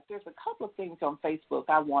guys, there's a couple of things on Facebook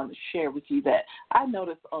I want to share with you that I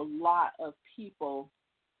noticed a lot of people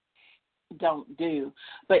don't do.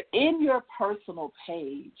 But in your personal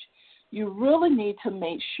page, you really need to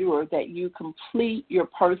make sure that you complete your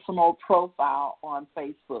personal profile on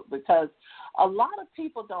Facebook, because a lot of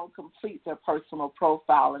people don't complete their personal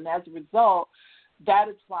profile, and as a result, that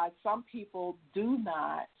is why some people do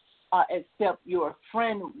not accept your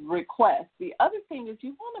friend request. The other thing is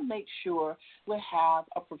you want to make sure you have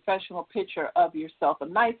a professional picture of yourself, a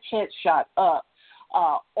nice headshot up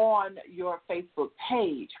on your Facebook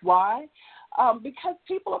page. Why? Because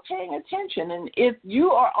people are paying attention. And if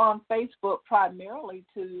you are on Facebook primarily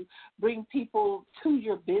to bring people to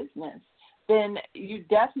your business, then you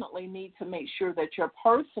definitely need to make sure that your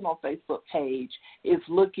personal Facebook page is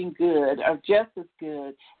looking good or just as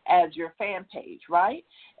good as your fan page, right?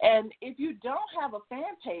 And if you don't have a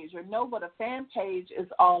fan page or know what a fan page is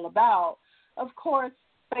all about, of course,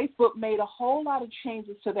 Facebook made a whole lot of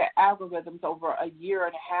changes to their algorithms over a year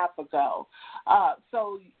and a half ago.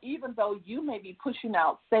 So even though you may be pushing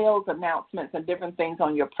out sales announcements and different things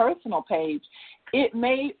on your personal page, it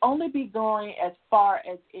may only be going as far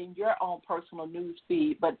as in your own personal news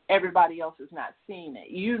feed, but everybody else is not seeing it.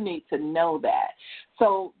 You need to know that.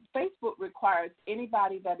 So Facebook requires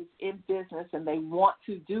anybody that is in business and they want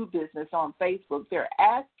to do business on Facebook, they're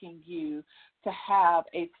asking you to have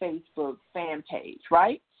a Facebook fan page,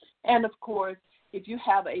 right? And, of course, if you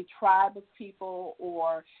have a tribe of people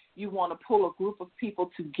or you want to pull a group of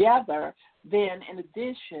people together, then in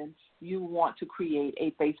addition, you want to create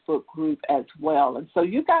a Facebook group as well. And so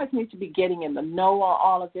you guys need to be getting in the know on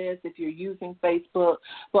all of this if you're using Facebook.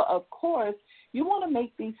 But, of course, you want to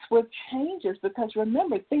make these swift changes because,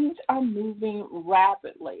 remember, things are moving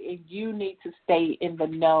rapidly, and you need to stay in the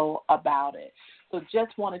know about it. So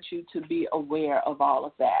just wanted you to be aware of all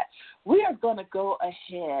of that. We are going to go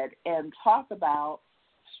ahead and talk about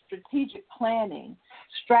strategic planning.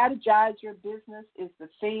 Strategize Your Business is the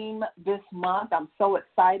theme this month. I'm so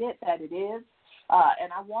excited that it is,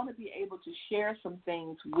 and I want to be able to share some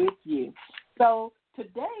things with you. So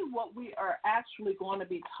today what we are actually going to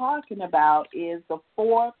be talking about is the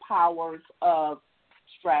 4 powers of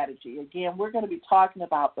strategy. Again, we're going to be talking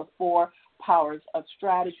about the 4 powers of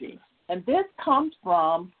strategy. And this comes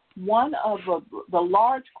from one of the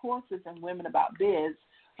large courses in Women About Biz,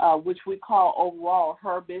 which we call overall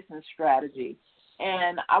Her Business Strategy.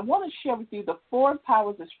 And I want to share with you the 4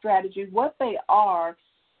 powers of strategy, what they are,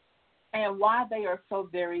 and why they are so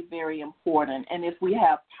very, very important. And if we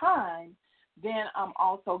have time, then I'm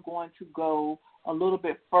also going to go a little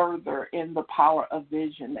bit further in the power of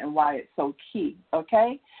vision and why it's so key,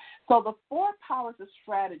 okay? So the 4 powers of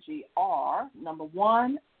strategy are, number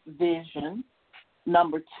 1, vision,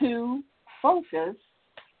 number 2, focus,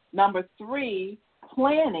 number 3,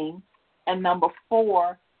 planning, and number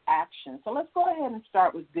 4, action. So let's go ahead and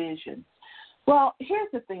start with vision. Well, here's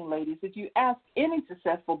the thing, ladies. If you ask any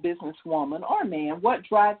successful businesswoman or man what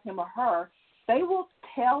drives him or her, they will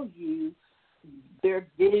tell you their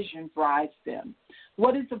vision drives them.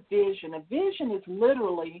 What is a vision? A vision is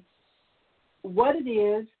literally what it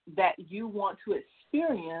is that you want to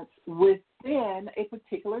experience within a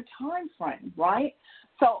particular time frame, right?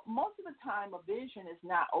 So most of the time, a vision is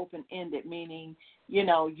not open-ended, meaning,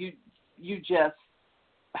 you just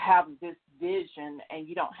have this vision and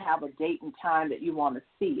you don't have a date and time that you want to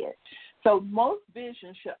see it. So most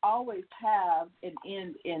visions should always have an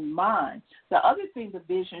end in mind. The other thing the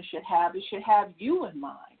vision should have you in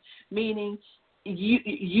mind, meaning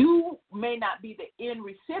you may not be the end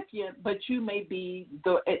recipient, but you may be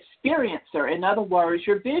the experiencer. In other words,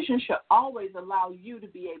 your vision should always allow you to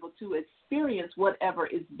be able to experience whatever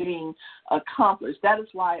is being accomplished. That is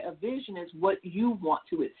why a vision is what you want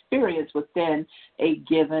to experience within a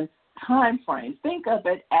given time frame. Think of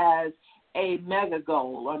it as a mega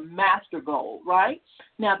goal or master goal, right?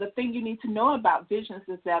 Now, the thing you need to know about visions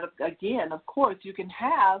is that, again, of course, you can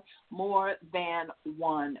have more than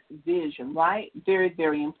one vision, right? Very,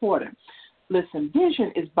 very important. Listen,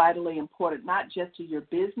 vision is vitally important, not just to your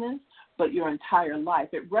business, but your entire life.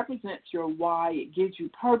 It represents your why. It gives you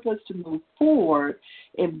purpose to move forward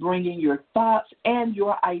in bringing your thoughts and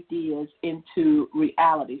your ideas into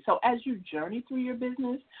reality. So as you journey through your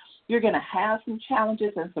business, you're going to have some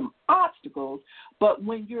challenges and some obstacles, but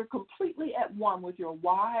when you're completely at one with your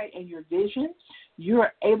why and your vision,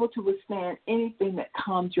 you're able to withstand anything that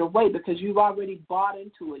comes your way because you've already bought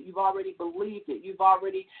into it. You've already believed it. You've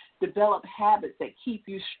already developed habits that keep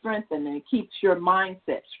you strengthened and keeps your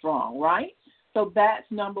mindset strong, right? So that's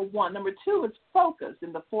number one. Number two is focus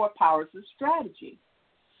in the 4 powers of strategy.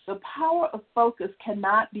 The power of focus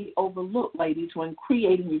cannot be overlooked, ladies, when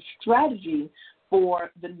creating your strategy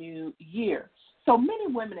for the new year. So many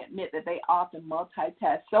women admit that they often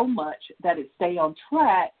multitask so much that it stay on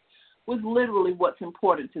track with literally what's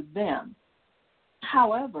important to them.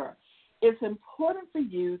 However, it's important for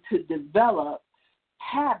you to develop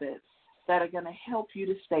habits that are going to help you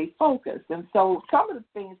to stay focused. And so some of the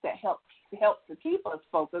things that help to keep us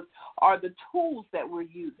focused are the tools that we're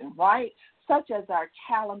using, right? Such as our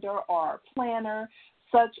calendar or our planner,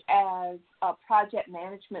 such as a project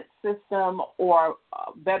management system, or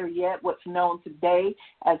better yet, what's known today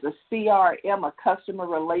as a CRM, a customer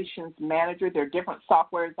relations manager. There are different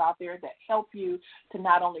softwares out there that help you to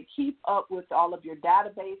not only keep up with all of your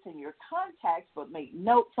database and your contacts, but make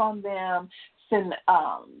notes on them, send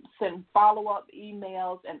follow-up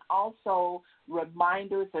emails, and also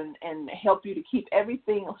reminders and help you to keep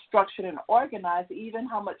everything structured and organized, even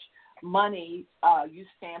how much money you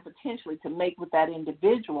stand potentially to make with that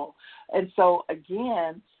individual. And so,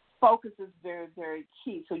 again, focus is very, very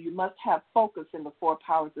key. So you must have focus in the 4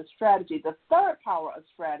 powers of strategy. The third power of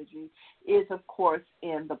strategy is, of course,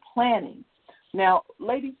 in the planning. Now,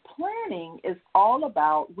 ladies, planning is all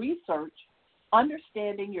about research,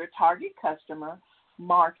 understanding your target customer,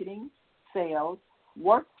 marketing, sales,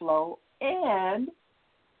 workflow, and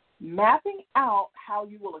mapping out how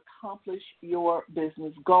you will accomplish your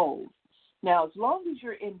business goals. Now, as long as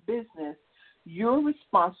you're in business, you're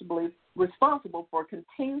responsible for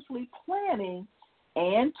continuously planning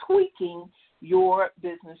and tweaking your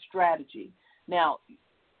business strategy. Now,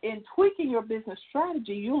 in tweaking your business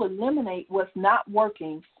strategy, you'll eliminate what's not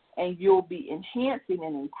working, and you'll be enhancing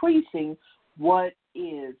and increasing what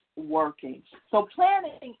is working. So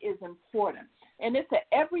planning is important. And it's an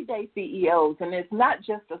everyday CEOs, and it's not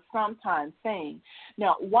just a sometime thing.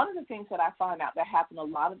 Now, one of the things that I find out that happen a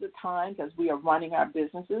lot of the times as we are running our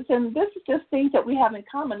businesses, and this is just things that we have in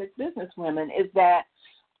common as business women, is that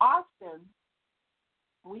often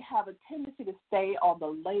we have a tendency to stay on the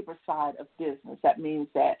labor side of business. That means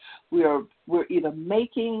that we're either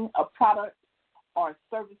making a product or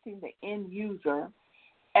servicing the end user,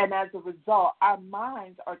 and as a result, our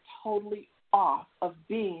minds are totally off of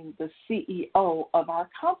being the CEO of our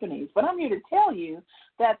companies. But I'm here to tell you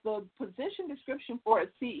that the position description for a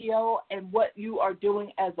CEO and what you are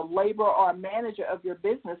doing as a laborer or a manager of your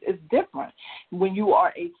business is different. When you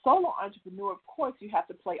are a solo entrepreneur, of course, you have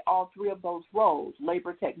to play all 3 of those roles: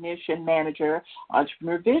 labor technician, manager,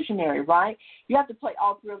 entrepreneur, visionary, right? You have to play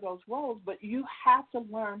all 3 of those roles, but you have to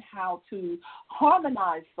learn how to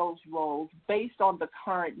harmonize those roles based on the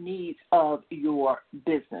current needs of your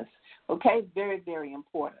business. Okay, very, very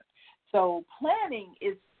important. So planning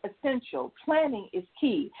is essential. Planning is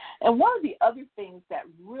key. And one of the other things that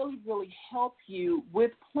really, really help you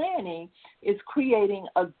with planning is creating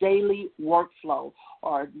a daily workflow,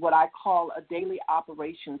 or what I call a daily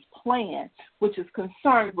operations plan, which is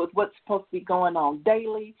concerned with what's supposed to be going on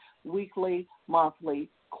daily, weekly, monthly,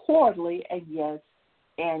 quarterly, and yes,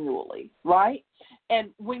 annually, right? And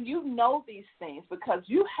when you know these things, because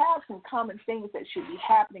you have some common things that should be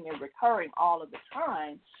happening and recurring all of the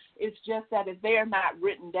time, it's just that if they're not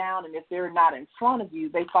written down and if they're not in front of you,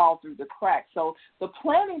 they fall through the cracks. So the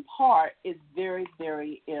planning part is very,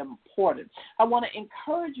 very important. I want to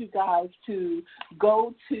encourage you guys to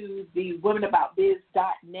go to the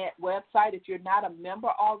womenaboutbiz.net website. If you're not a member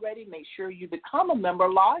already, make sure you become a member,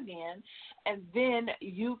 log in, and then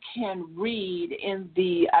you can read in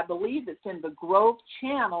the, I believe it's in the Growth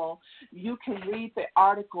channel, you can read the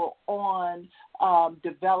article on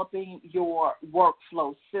developing your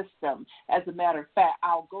workflow system. As a matter of fact,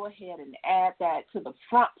 I'll go ahead and add that to the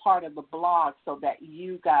front part of the blog so that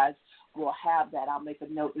you guys will have that. I'll make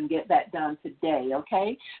a note and get that done today,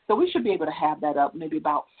 okay? So we should be able to have that up maybe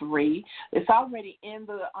about 3. It's already in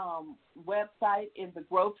the website in the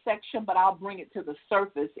growth section, but I'll bring it to the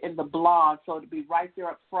surface in the blog so it'll be right there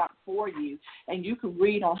up front for you, and you can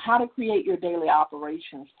read on how to create your daily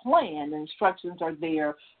operations plan. The instructions are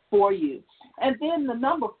there for you. And then the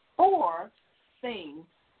number 4 thing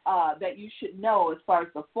that you should know as far as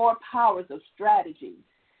the 4 powers of strategy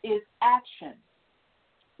is action.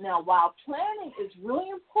 Now, while planning is really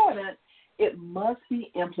important, it must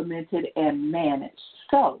be implemented and managed.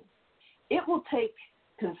 So it will take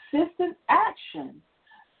consistent action.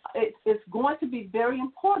 It's going to be very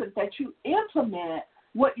important that you implement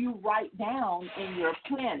what you write down in your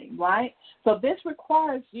planning, right? So this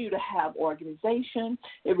requires you to have organization,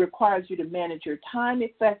 it requires you to manage your time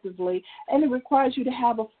effectively, and it requires you to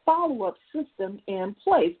have a follow-up system in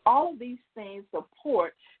place. All of these things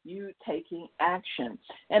support you taking action.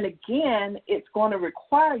 And again, it's going to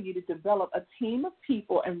require you to develop a team of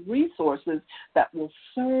people and resources that will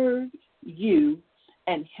serve you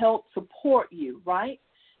and help support you, right?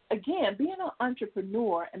 Again, being an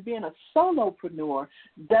entrepreneur and being a solopreneur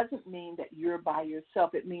doesn't mean that you're by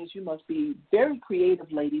yourself. It means you must be very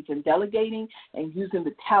creative, ladies, in delegating and using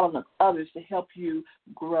the talent of others to help you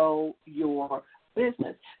grow your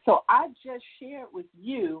business. So I just shared with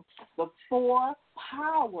you the 4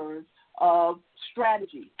 powers of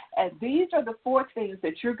strategy. And these are the 4 things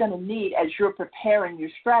that you're going to need as you're preparing your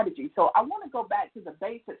strategy. So I want to go back to the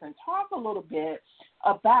basics and talk a little bit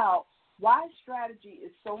about why strategy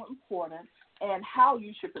is so important and how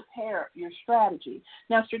you should prepare your strategy.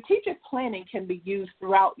 Now, strategic planning can be used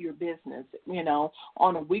throughout your business,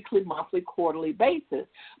 on a weekly, monthly, quarterly basis.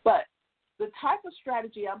 But the type of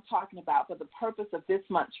strategy I'm talking about for the purpose of this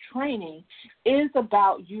month's training is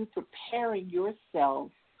about you preparing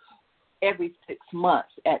yourself every 6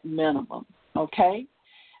 months at minimum, okay?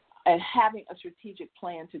 And having a strategic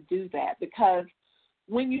plan to do that, because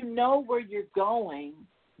when you know where you're going,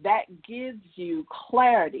 that gives you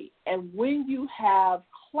clarity. And when you have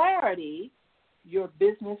clarity, your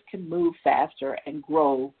business can move faster and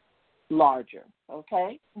grow larger,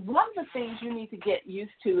 okay? One of the things you need to get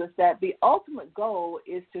used to is that the ultimate goal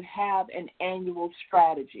is to have an annual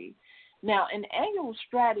strategy. Now, an annual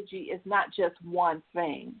strategy is not just one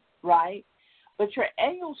thing, right? But your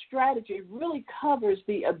annual strategy really covers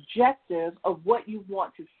the objective of what you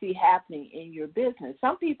want to see happening in your business.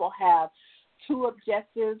 Some people have 2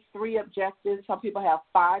 objectives, 3 objectives. Some people have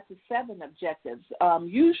 5 to 7 objectives.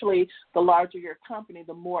 Usually, the larger your company,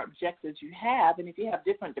 the more objectives you have. And if you have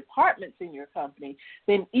different departments in your company,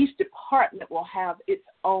 then each department will have its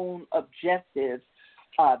own objectives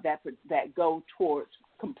that go towards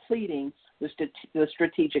completing the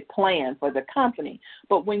strategic plan for the company.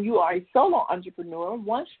 But when you are a solo entrepreneur,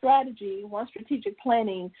 one strategic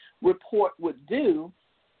planning report would do,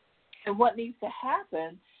 and what needs to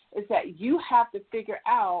happen is that you have to figure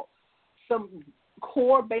out some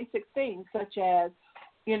core basic things such as,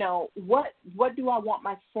 what do I want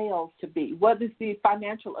my sales to be? What is the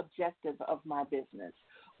financial objective of my business?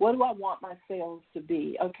 What do I want my sales to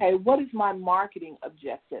be? Okay, what is my marketing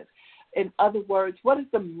objective? In other words, what is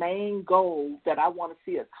the main goal that I want to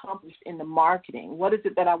see accomplished in the marketing? What is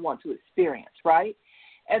it that I want to experience, right?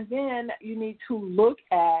 And then you need to look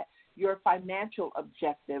at your financial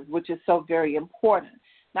objective, which is so very important.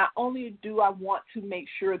 Not only do I want to make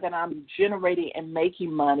sure that I'm generating and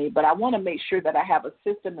making money, but I want to make sure that I have a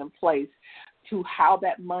system in place to how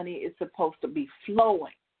that money is supposed to be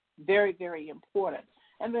flowing. Very, very important.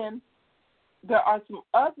 And then there are some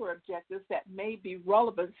other objectives that may be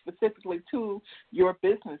relevant specifically to your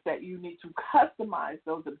business that you need to customize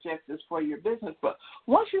those objectives for your business. But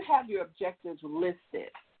once you have your objectives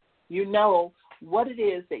listed, you know what it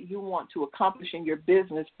is that you want to accomplish in your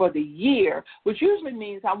business for the year, which usually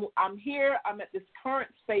means I'm here, I'm at this current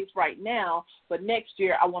space right now, but next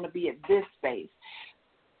year I want to be at this space.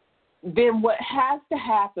 Then what has to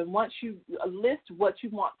happen once you list what you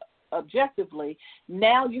want objectively,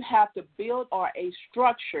 now you have to build a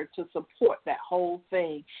structure to support that whole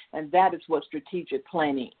thing, and that is what strategic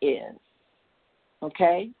planning is,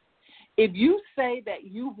 okay? If you say that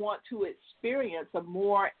you want to experience a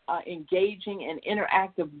more engaging and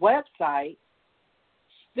interactive website,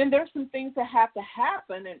 then there's some things that have to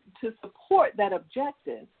happen to support that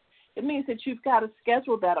objective. It means that you've got to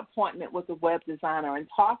schedule that appointment with a web designer and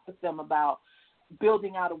talk with them about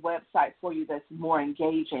building out a website for you that's more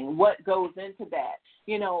engaging. What goes into that?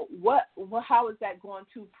 You know, how is that going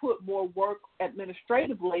to put more work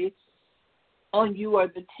administratively on you or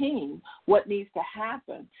the team? What needs to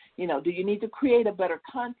happen? You know, do you need to create a better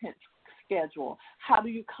content schedule? How do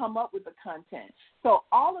you come up with the content? So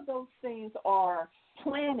all of those things are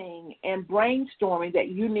planning and brainstorming that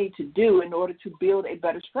you need to do in order to build a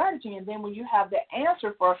better strategy. And then when you have the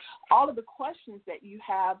answer for all of the questions that you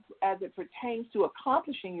have as it pertains to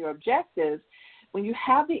accomplishing your objectives, when you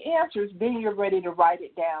have the answers, then you're ready to write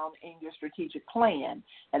it down in your strategic plan,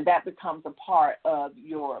 and that becomes a part of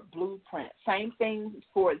your blueprint. Same thing,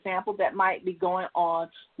 for example, that might be going on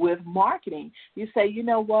with marketing. You say, you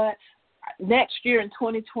know what, next year in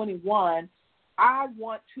 2021, I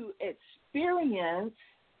want to experience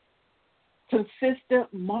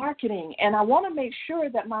consistent marketing, and I want to make sure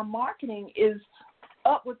that my marketing is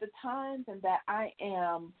up with the times and that I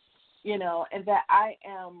am, and that I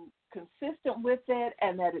am consistent with it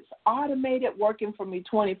and that it's automated, working for me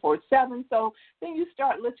 24/7. So then you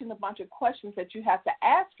start listing a bunch of questions that you have to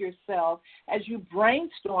ask yourself as you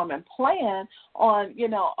brainstorm and plan on,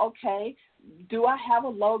 okay, do I have a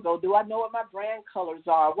logo? Do I know what my brand colors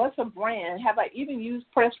are? What's a brand? Have I even used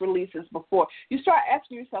press releases before? You start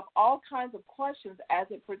asking yourself all kinds of questions as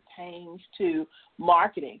it pertains to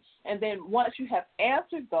marketing. And then once you have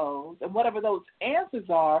answered those, and whatever those answers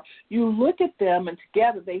are, you look at them, and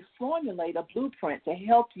together they formulate a blueprint to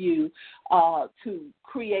help you to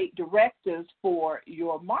create directives for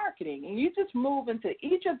your marketing. And you just move into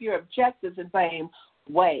each of your objectives in the same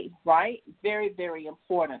way, right? Very, very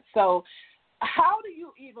important. So how do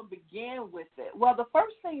you even begin with it? Well, the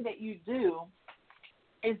first thing that you do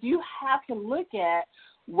is you have to look at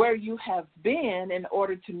where you have been in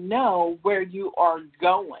order to know where you are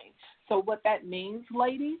going. So what that means,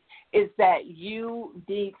 ladies, is that you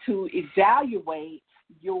need to evaluate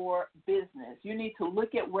your business. You need to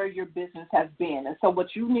look at where your business has been. And so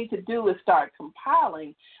what you need to do is start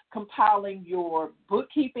compiling your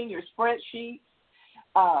bookkeeping, your spreadsheets,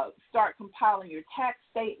 start compiling your tax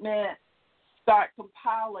statement, start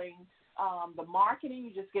compiling the marketing.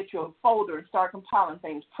 You just get your folder and start compiling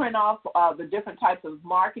things. Print off the different types of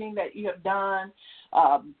marketing that you have done.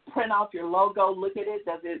 Print off your logo. Look at it.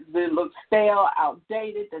 Does it look stale,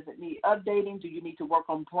 outdated? Does it need updating? Do you need to work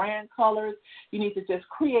on brand colors? You need to just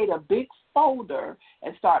create a big folder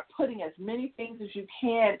and start putting as many things as you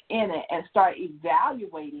can in it and start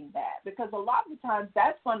evaluating that, because a lot of the times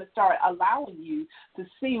that's going to start allowing you to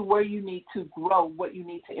see where you need to grow, what you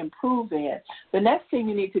need to improve in. The next thing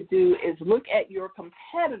you need to do is look at your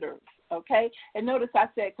competitors. Okay, and notice I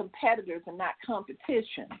said competitors and not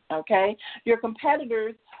competition, okay? Your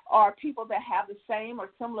competitors are people that have the same or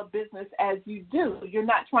similar business as you do. You're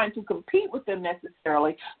not trying to compete with them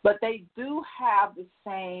necessarily, but they do have the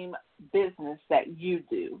same business that you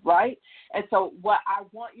do, right? And so what I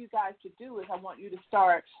want you guys to do is I want you to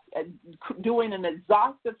start doing an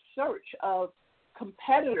exhaustive search of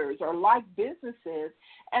competitors or like businesses,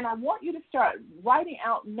 and I want you to start writing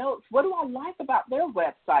out notes. What do I like about their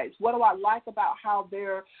websites? What do I like about how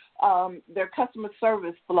their customer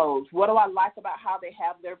service flows? What do I like about how they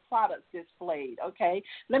have their products displayed? Okay,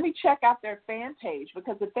 let me check out their fan page,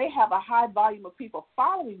 because if they have a high volume of people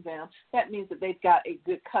following them, that means that they've got a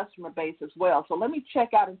good customer base as well. So let me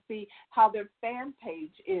check out and see how their fan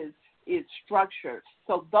page is structured.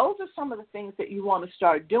 So those are some of the things that you want to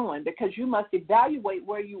start doing, because you must evaluate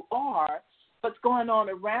where you are, what's going on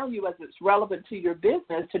around you as it's relevant to your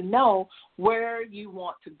business, to know where you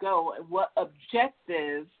want to go and what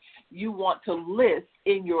objectives you want to list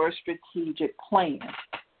in your strategic plan.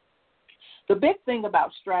 The big thing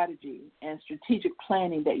about strategy and strategic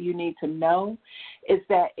planning that you need to know is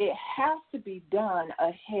that it has to be done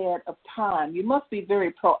ahead of time. You must be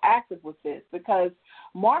very proactive with this, because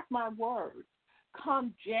mark my words,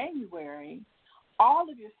 come January,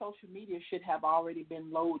 all of your social media should have already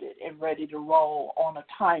been loaded and ready to roll on a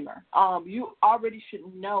timer. You already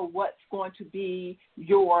should know what's going to be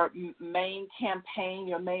your main campaign,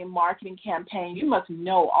 your main marketing campaign. You must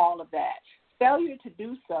know all of that. Failure to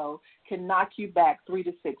do so can knock you back 3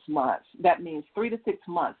 to 6 months. That means 3 to 6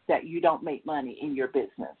 months that you don't make money in your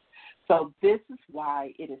business. So this is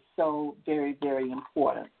why it is so very, very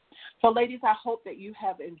important. So, ladies, I hope that you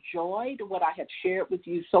have enjoyed what I have shared with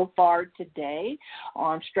you so far today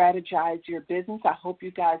on Strategize Your Business. I hope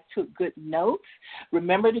you guys took good notes.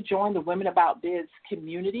 Remember to join the Women About Biz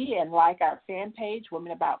community and like our fan page,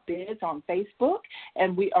 Women About Biz, on Facebook.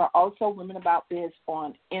 And we are also Women About Biz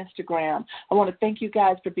on Instagram. I want to thank you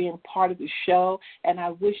guys for being part of the show, and I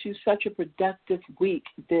wish you such a productive week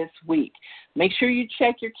this week. Make sure you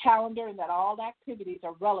check your calendar and that all activities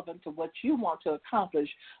are relevant to what you want to accomplish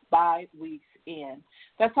by week's end.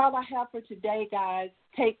 That's all I have for today, guys.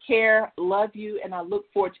 Take care, love you, and I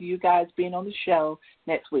look forward to you guys being on the show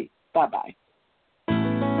next week. Bye-bye.